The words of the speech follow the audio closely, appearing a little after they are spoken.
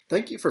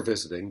Thank you for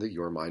visiting the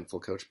Your Mindful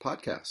Coach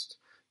podcast,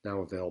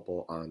 now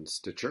available on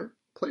Stitcher,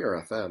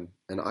 Player FM,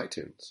 and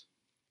iTunes.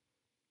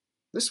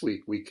 This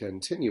week, we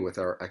continue with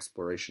our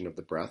exploration of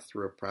the breath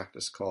through a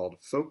practice called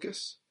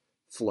Focus,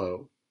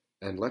 Flow,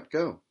 and Let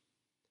Go.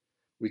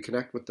 We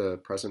connect with the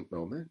present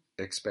moment,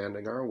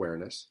 expanding our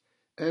awareness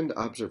and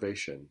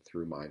observation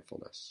through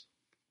mindfulness.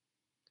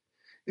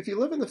 If you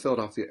live in the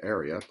Philadelphia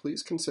area,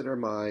 please consider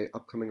my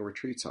upcoming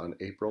retreats on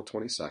April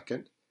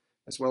 22nd,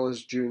 as well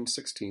as June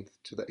 16th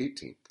to the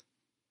 18th.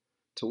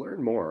 To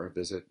learn more,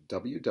 visit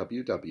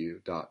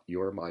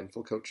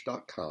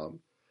www.yourmindfulcoach.com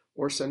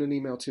or send an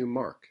email to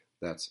Mark,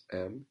 that's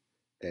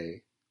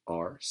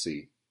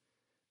M-A-R-C,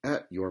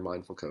 at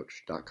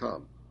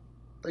yourmindfulcoach.com.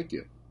 Thank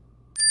you.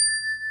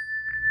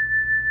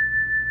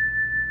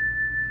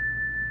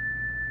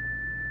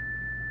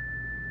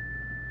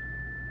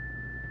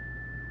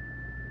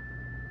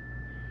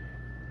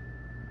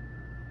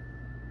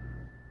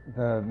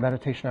 The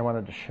meditation I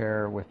wanted to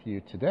share with you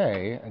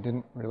today, I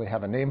didn't really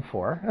have a name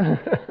for,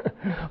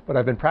 but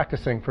I've been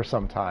practicing for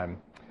some time.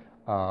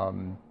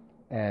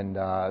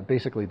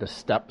 Basically the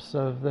steps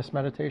of this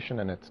meditation,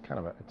 and it's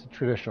a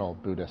traditional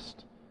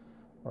Buddhist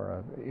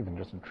or even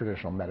just a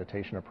traditional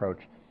meditation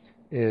approach,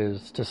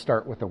 is to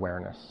start with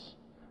awareness,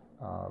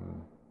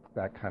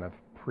 that kind of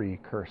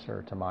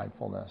precursor to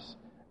mindfulness,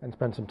 and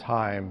spend some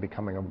time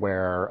becoming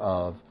aware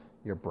of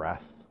your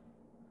breath.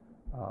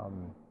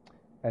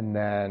 And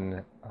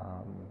then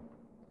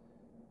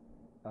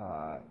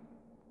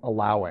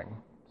allowing,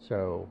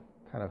 so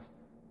kind of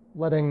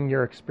letting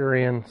your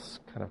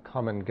experience kind of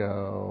come and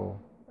go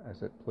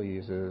as it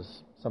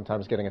pleases,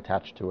 sometimes getting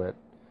attached to it,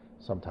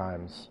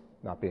 sometimes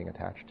not being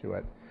attached to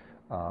it.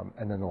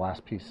 And then the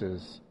last piece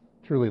is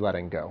truly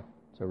letting go,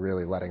 so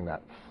really letting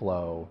that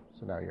flow,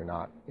 so now you're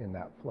not in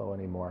that flow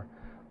anymore.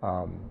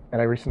 And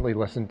I recently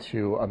listened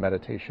to a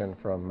meditation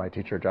from my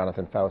teacher,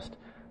 Jonathan Faust,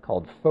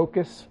 called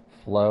Focus,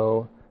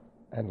 Flow,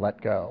 and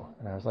Let Go.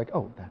 And I was like,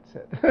 oh, that's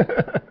it.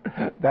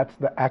 That's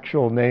the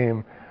actual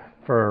name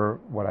for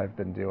what I've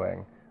been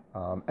doing.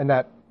 And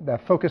that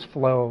focus,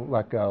 flow,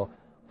 let go.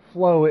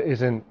 Flow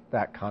isn't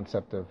that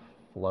concept of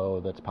flow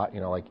that's,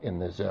 like in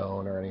the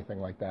zone or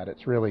anything like that.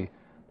 It's really,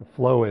 the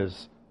flow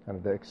is kind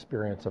of the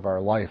experience of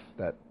our life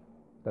that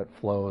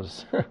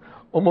flows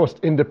almost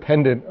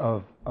independent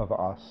of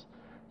us.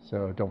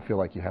 So don't feel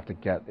like you have to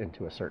get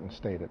into a certain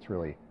state. It's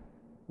really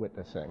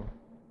witnessing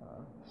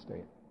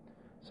state.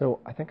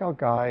 So I think I'll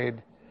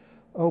guide,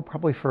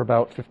 probably for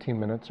about 15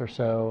 minutes or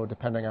so,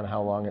 depending on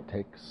how long it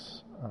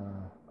takes.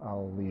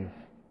 I'll leave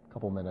a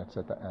couple minutes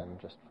at the end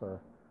just for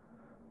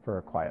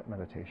a quiet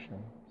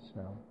meditation.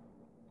 So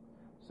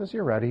as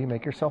you're ready,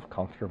 make yourself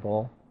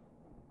comfortable.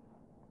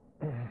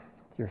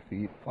 With your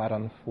feet flat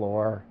on the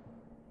floor.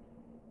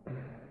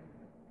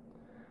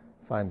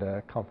 Find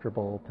a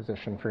comfortable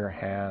position for your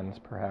hands,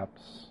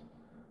 perhaps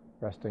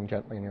resting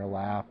gently in your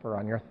lap or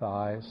on your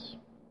thighs.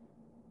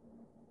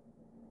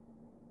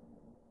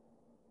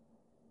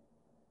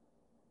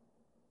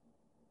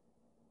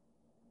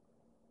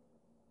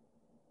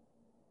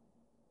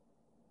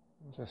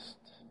 Just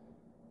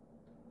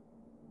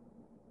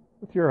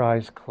with your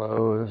eyes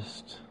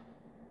closed,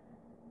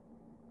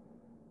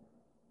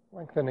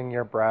 lengthening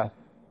your breath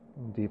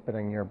and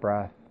deepening your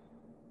breath.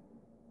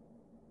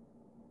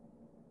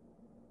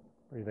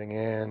 Breathing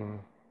in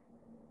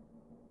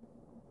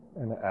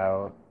and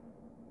out,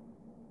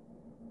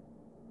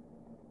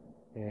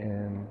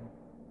 in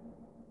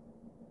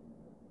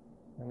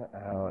and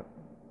out.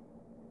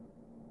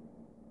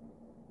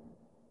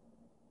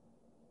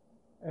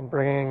 And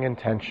bringing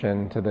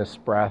intention to this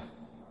breath.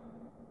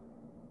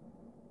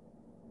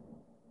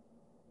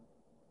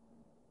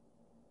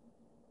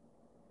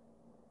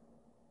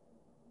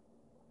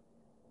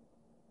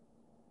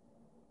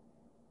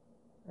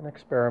 And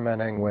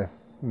experimenting with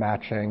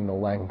matching the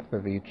length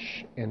of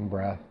each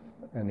in-breath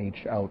and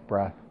each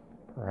out-breath,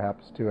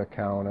 perhaps to a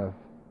count of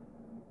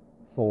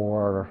 4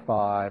 or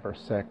 5 or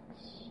 6.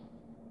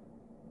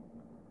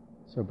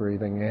 So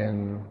breathing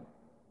in,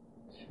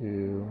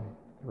 2,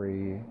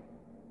 3,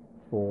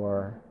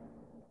 4,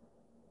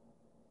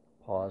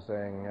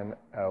 pausing and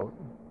out,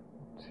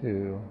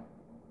 2,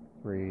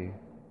 3,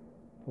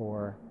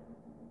 4.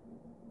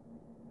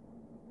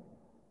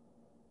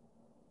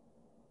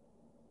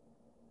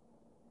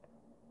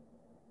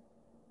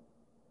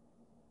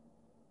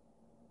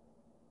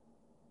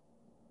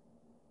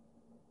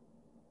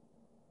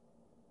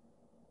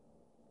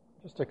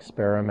 Just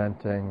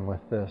experimenting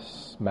with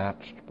this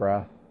matched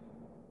breath.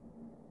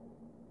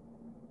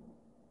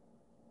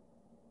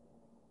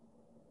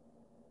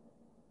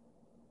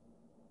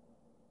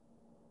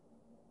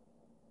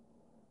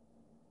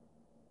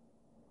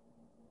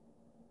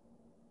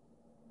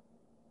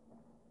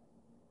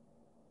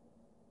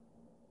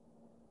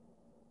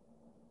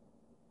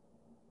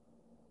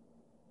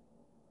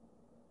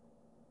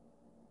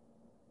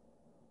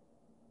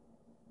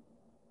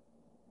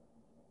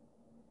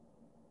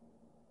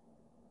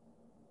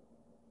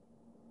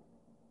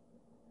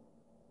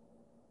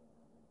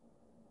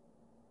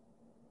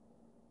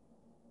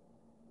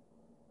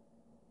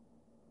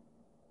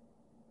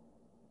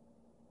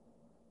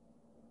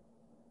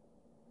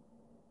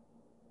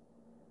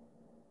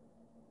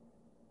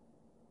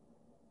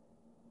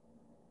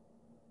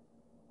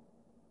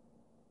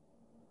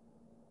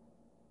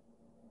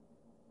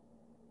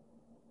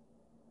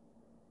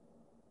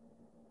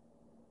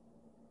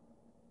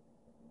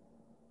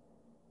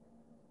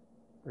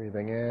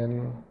 Breathing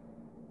in,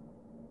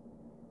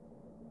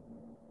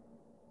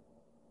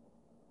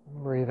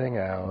 breathing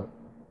out,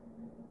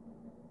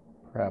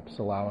 perhaps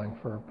allowing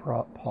for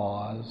a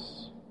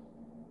pause,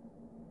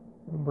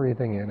 and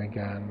breathing in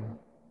again,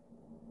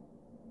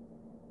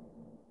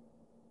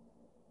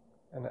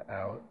 and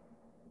out.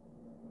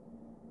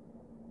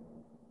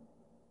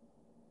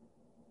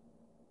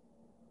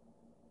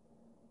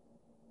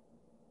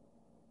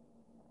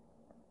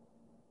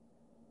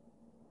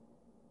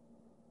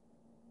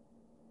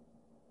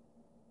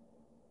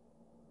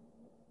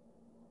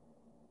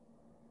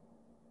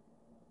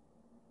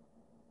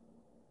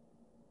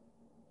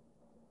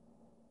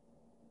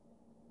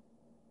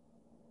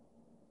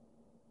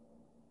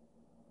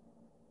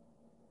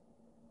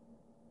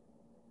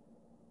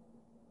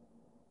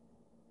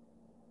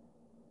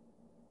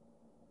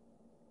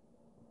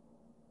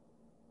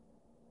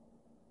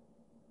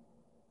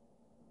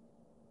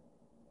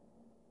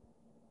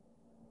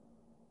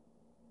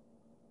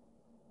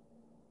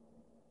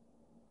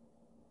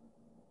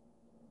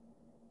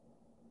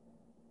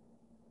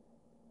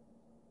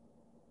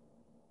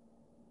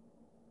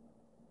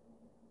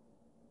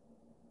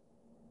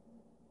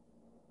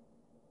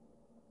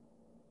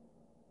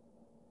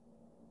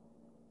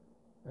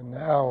 And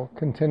now,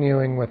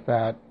 continuing with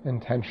that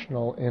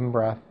intentional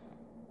in-breath,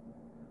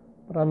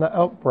 but on the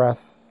out-breath,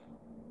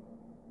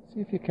 see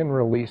if you can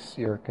release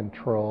your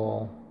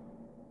control.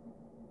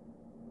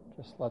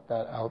 Just let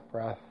that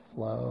out-breath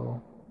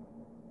flow.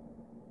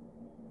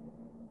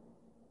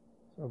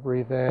 So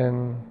breathe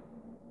in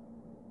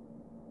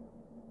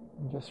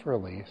and just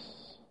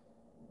release.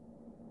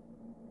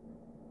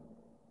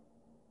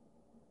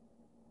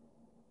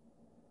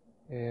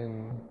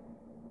 In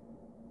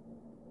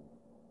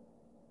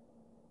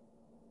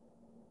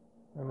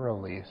and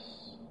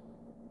release.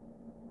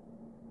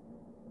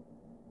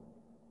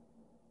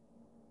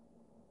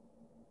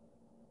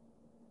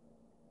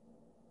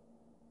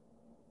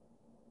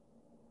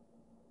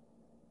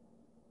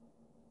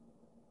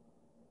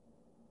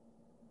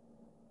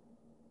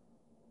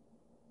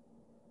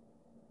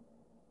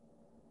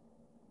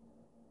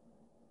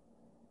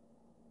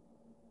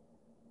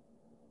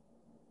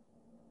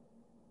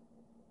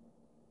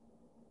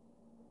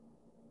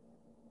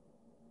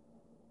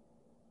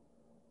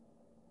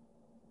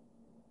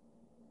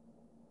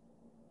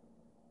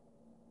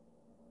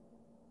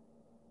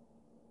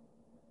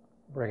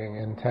 Bringing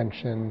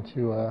intention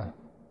to a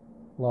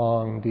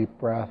long, deep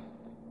breath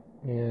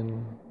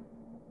in,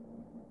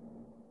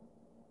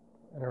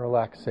 and a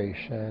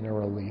relaxation, a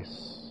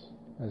release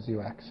as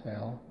you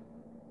exhale.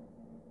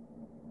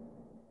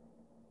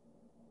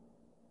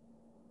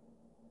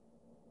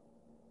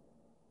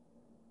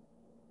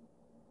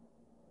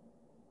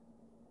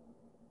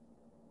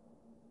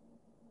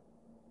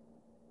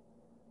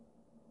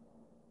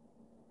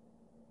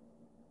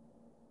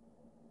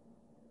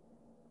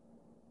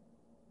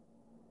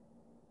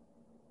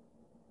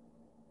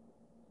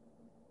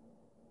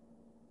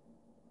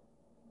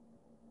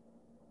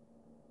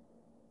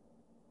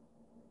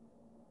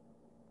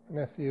 And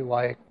if you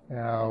like,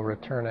 now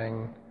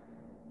returning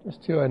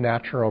just to a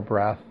natural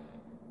breath,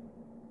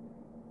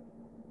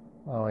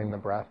 allowing the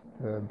breath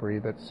to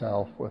breathe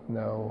itself with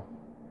no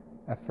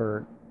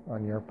effort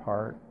on your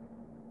part.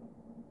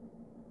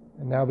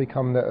 And now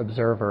become the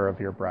observer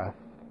of your breath,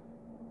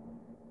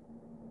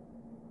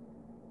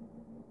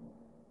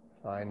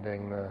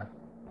 finding the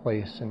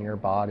place in your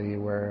body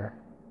where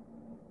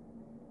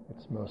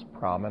it's most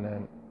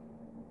prominent,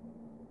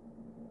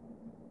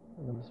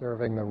 and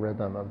observing the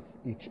rhythm of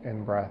each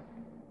in-breath,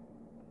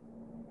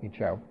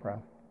 each out-breath.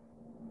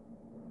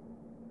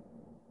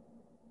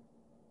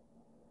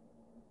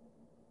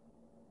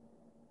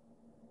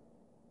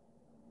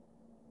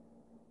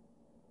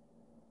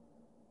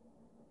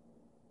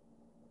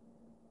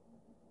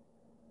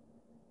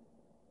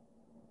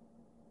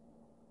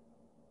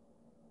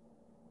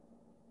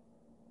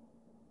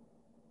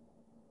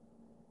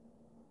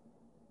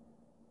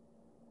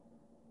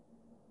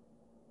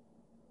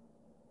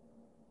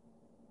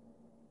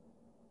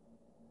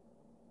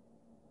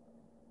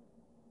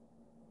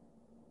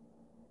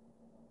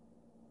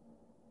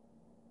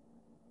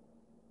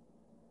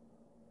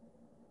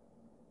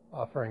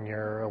 Offering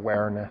your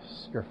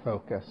awareness, your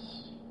focus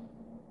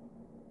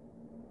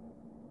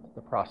to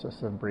the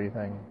process of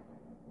breathing.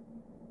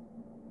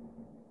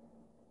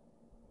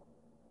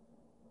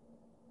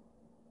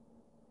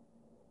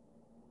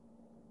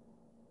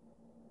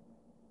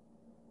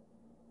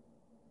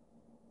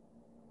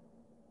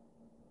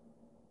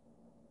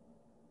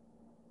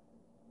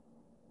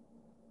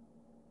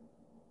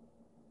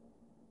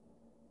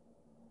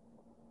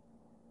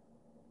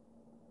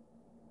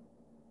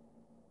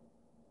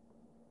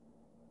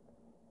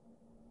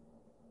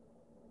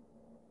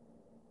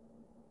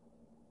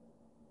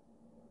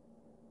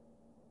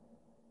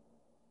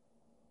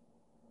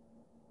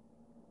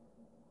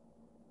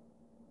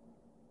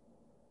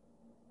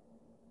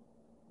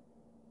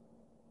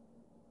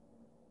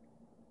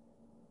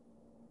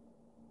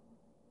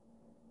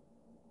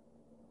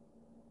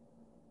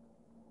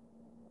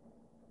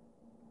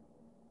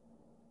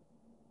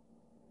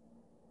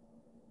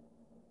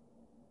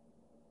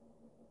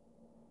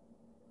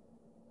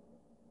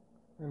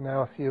 And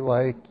now, if you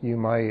like, you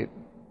might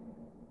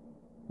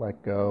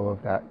let go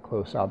of that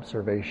close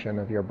observation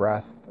of your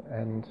breath,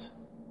 and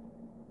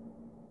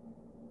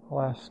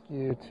I'll ask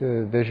you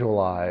to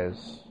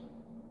visualizing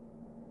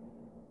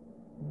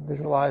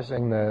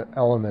the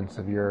elements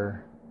of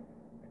your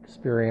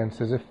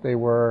experience as if they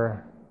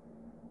were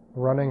a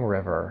running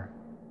river.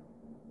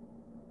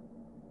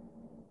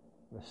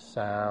 The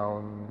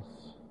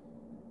sounds,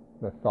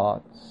 the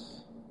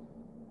thoughts,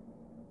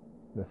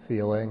 the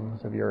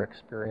feelings of your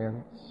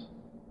experience.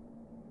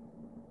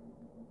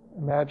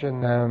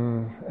 Imagine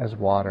them as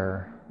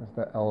water, as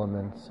the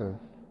elements of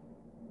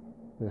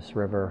this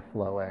river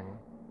flowing.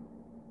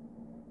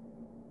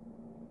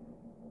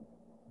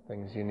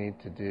 Things you need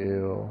to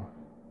do,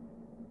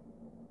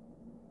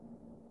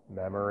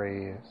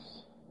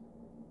 memories,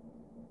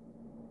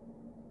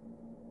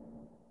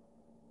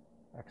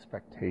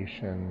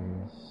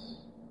 expectations,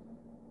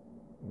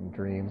 and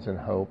dreams and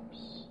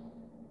hopes.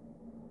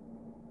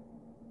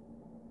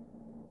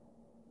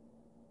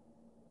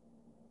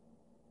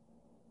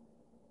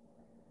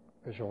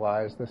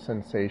 Visualize the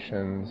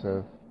sensations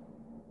of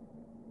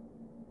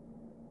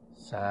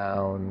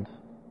sound,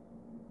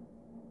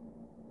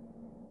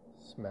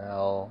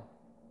 smell,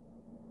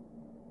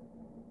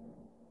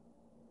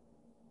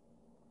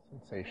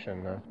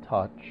 sensation of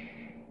touch.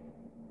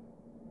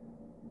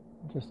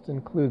 Just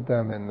include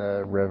them in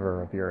the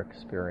river of your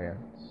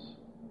experience.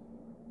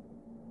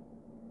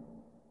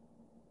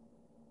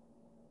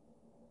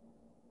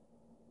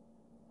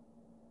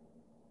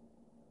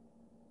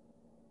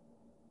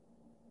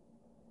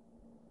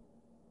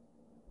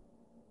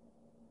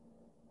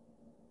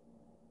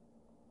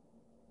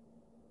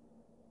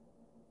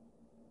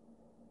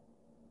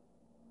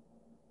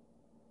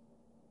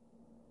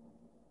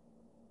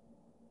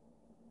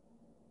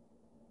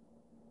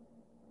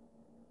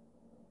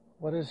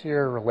 What is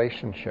your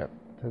relationship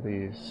to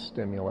these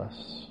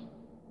stimulus?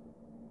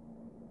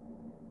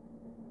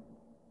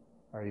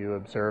 Are you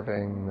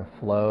observing the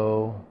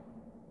flow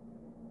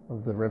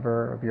of the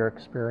river of your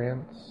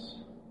experience?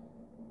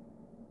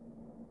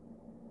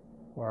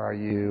 Or are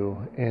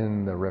you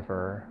in the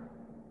river,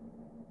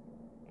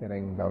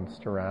 getting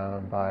bounced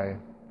around by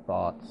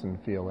thoughts and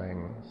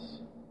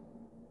feelings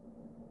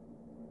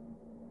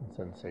and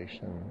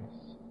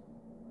sensations?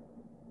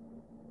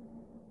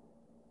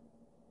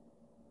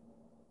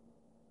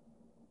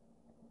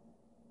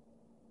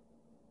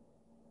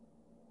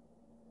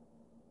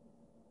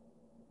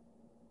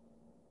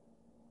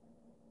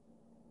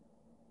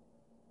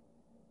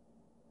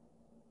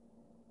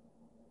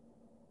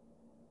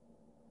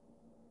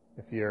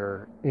 If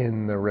you're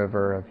in the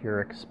river of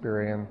your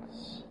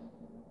experience,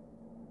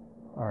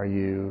 are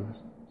you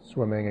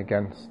swimming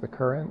against the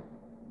current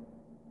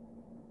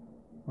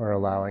or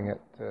allowing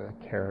it to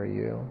carry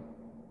you?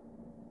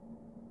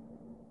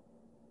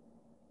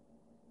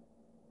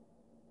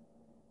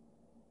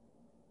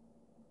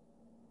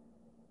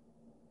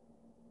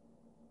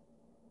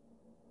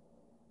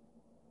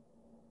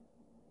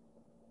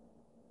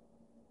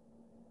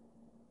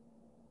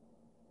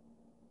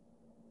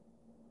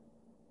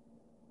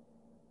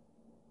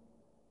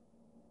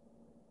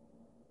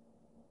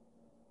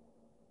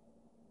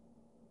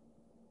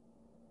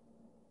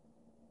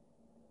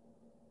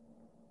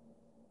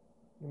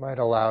 You might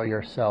allow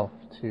yourself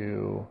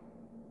to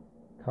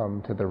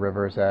come to the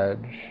river's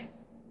edge.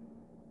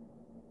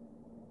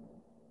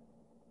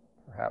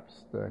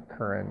 Perhaps the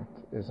current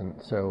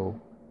isn't so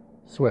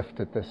swift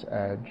at this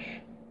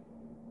edge.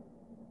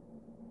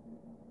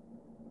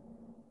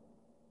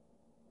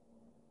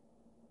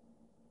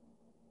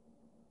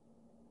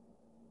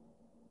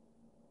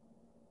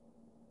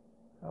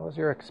 How was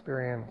your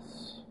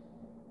experience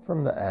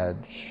from the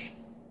edge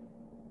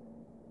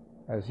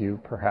as you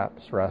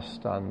perhaps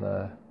rest on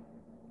the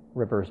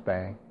river's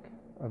bank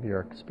of your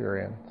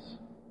experience?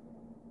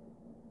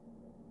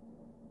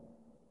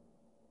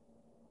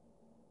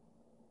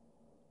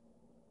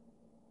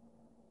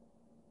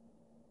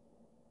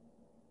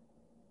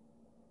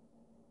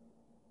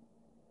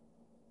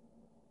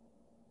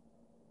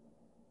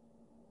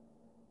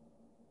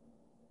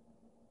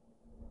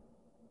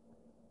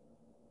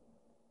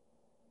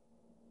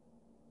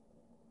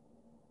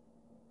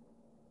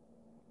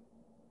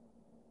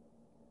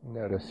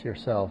 Notice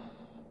yourself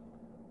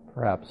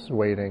perhaps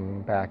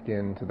wading back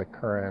into the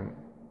current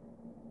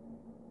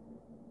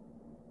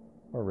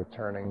or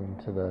returning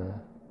to the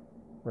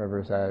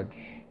river's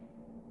edge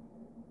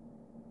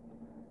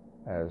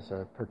as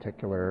a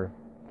particular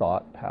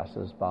thought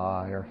passes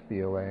by, or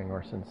feeling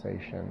or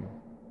sensation.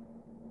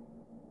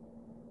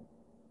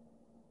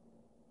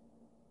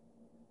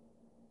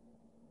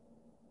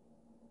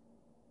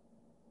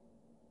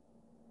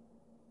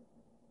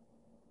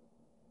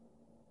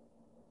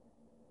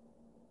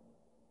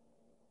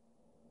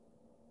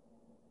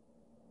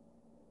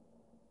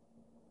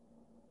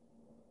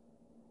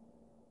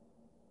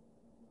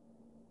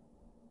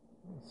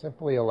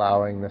 Simply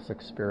allowing this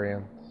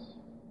experience,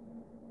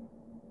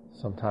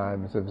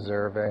 sometimes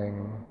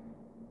observing,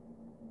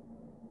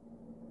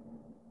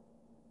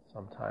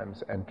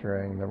 sometimes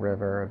entering the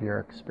river of your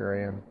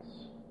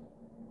experience.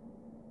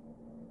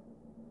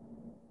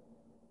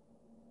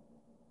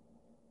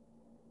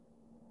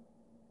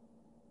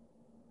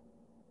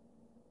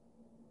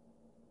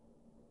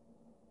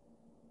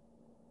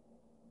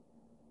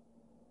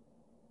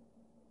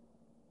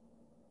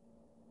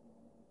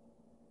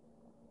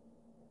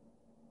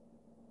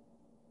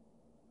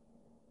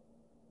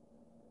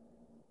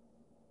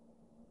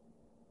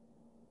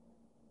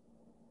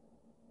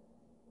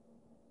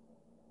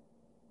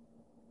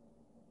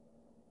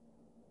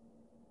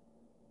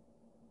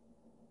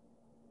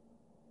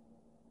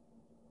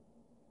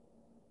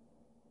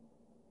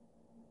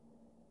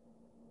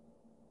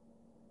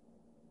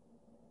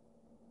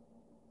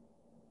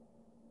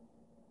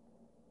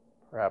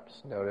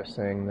 Perhaps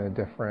noticing the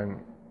different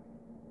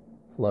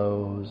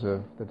flows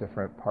of the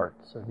different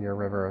parts of your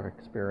river of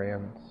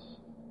experience.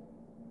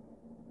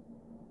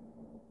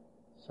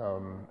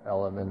 Some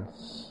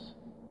elements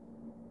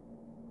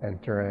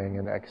entering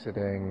and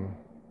exiting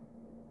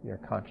your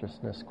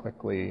consciousness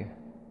quickly.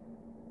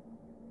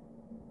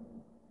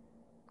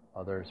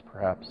 Others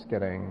perhaps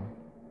getting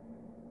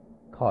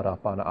caught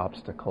up on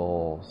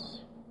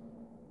obstacles,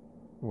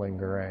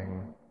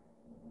 lingering,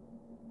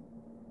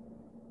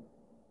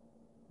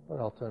 but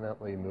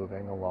ultimately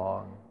moving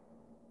along.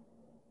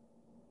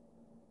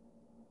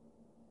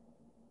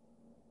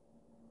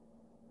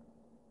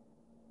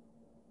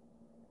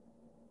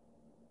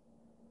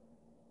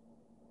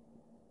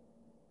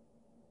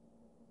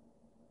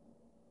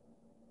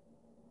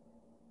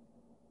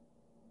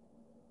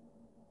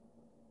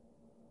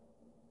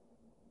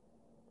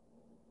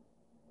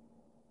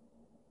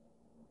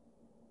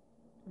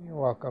 You're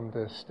welcome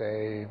to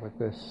stay with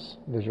this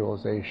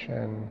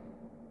visualization,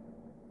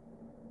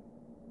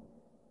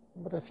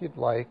 but if you'd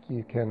like,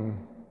 you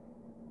can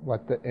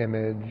let the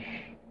image,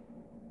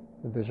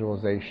 the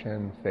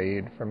visualization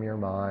fade from your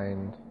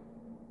mind,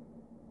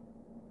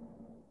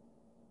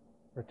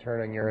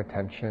 returning your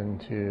attention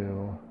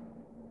to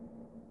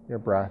your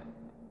breath.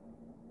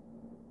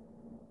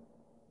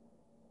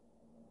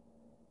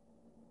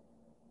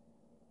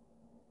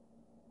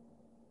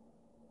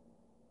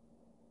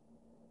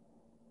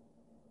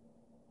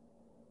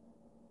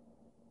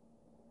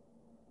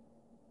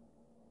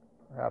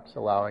 Perhaps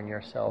allowing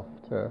yourself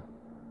to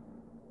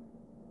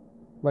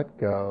let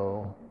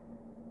go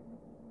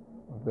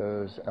of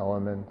those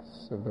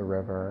elements of the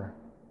river.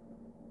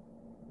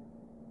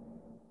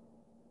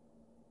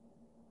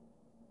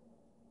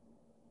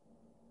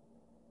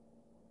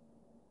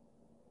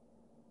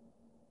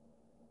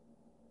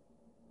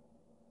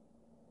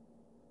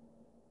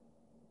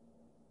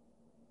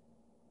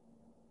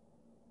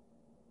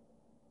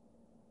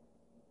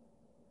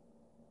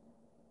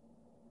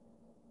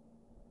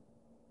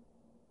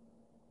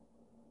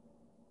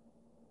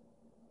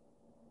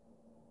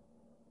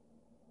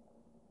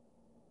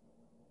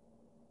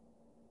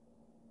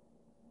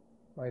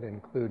 Might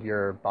include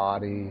your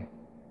body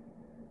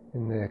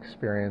in the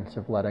experience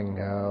of letting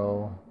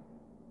go,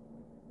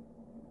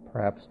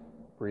 perhaps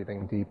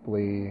breathing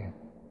deeply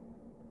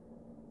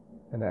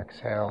and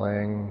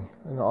exhaling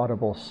an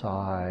audible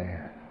sigh.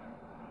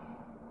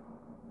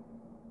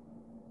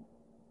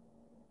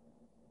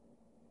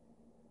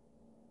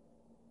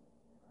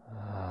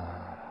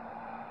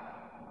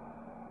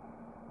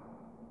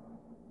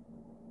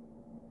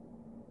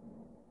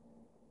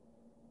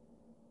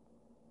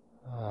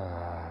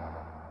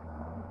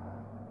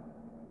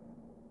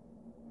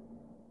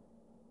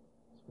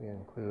 We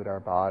include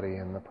our body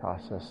in the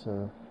process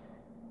of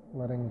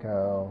letting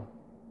go.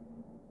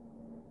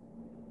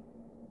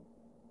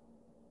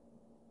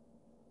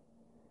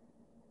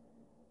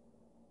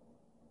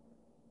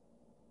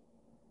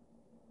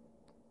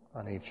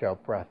 On each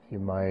out breath, you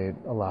might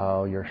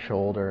allow your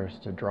shoulders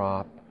to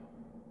drop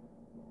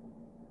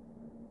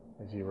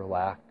as you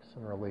relax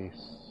and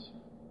release.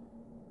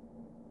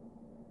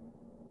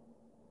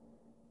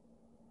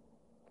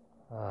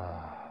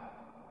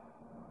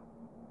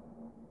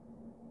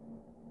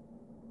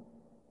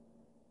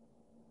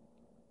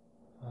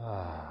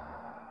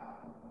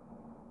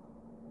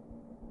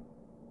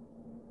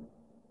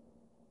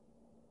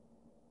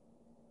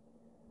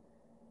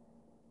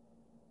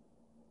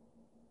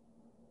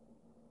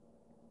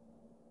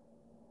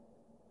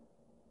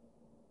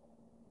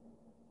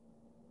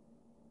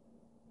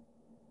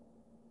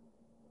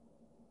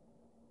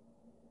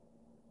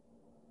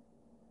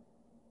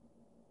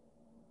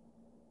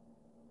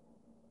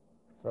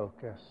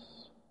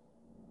 Focus,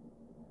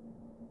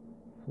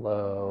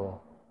 flow,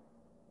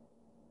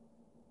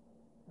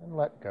 and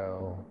let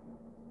go.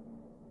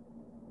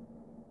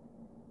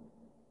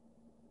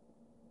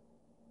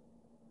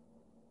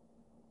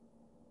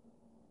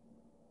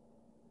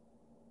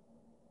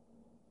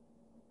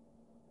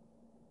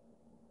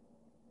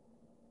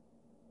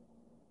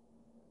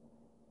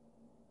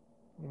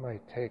 You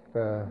might take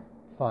the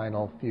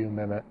final few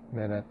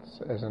minutes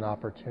as an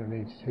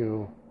opportunity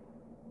to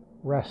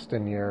rest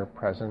in your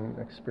present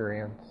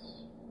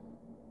experience,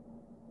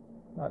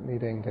 not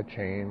needing to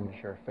change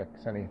or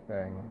fix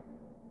anything,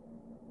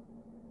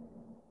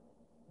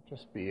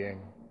 just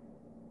being.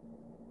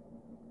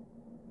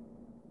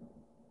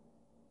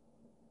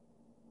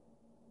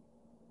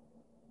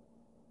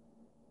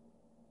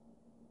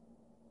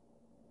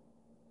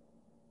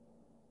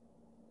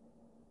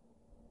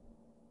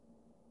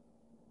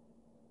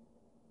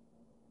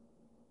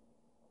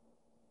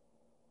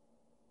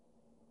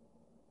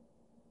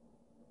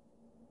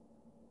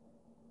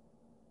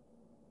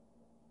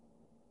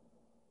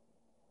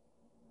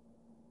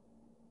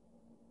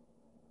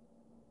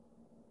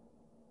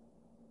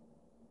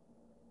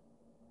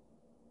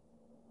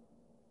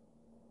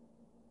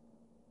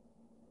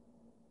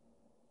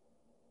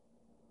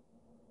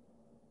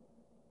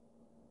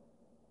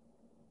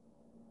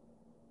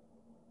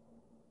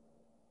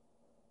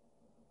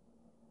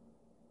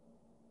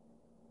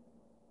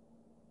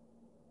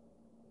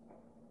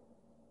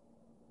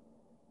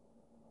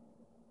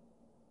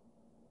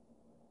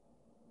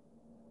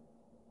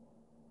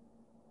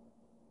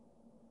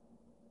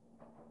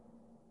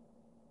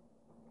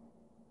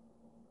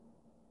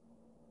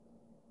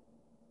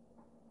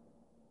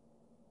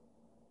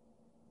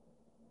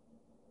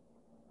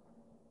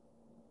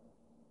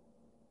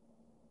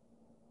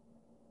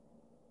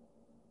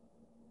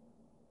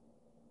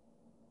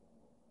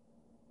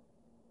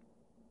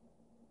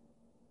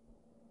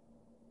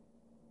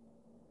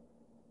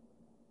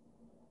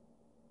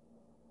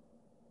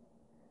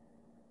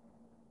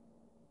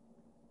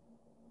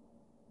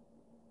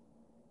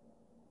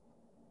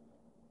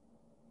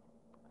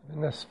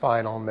 In this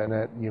final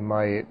minute, you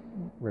might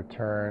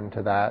return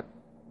to that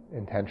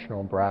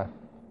intentional breath.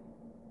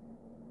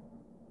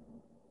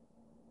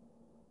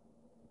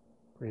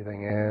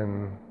 Breathing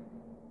in,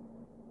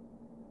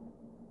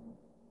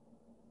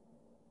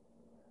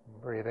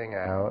 breathing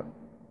out.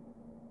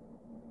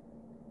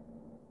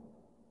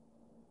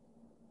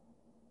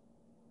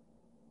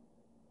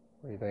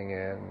 Breathing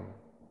in,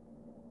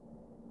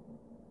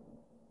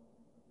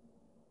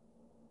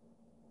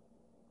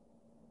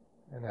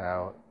 and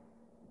out.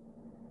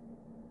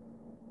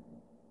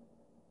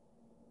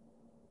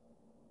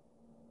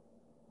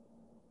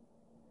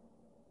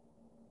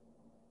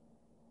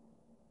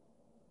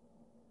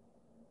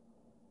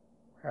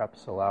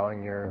 Perhaps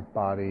allowing your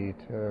body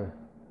to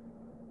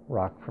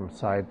rock from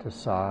side to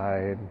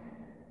side,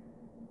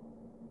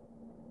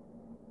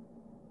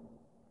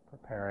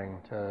 preparing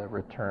to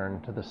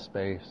return to the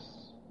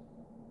space,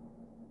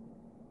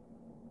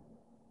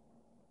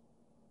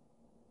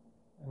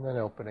 and then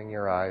opening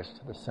your eyes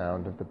to the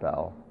sound of the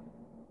bell.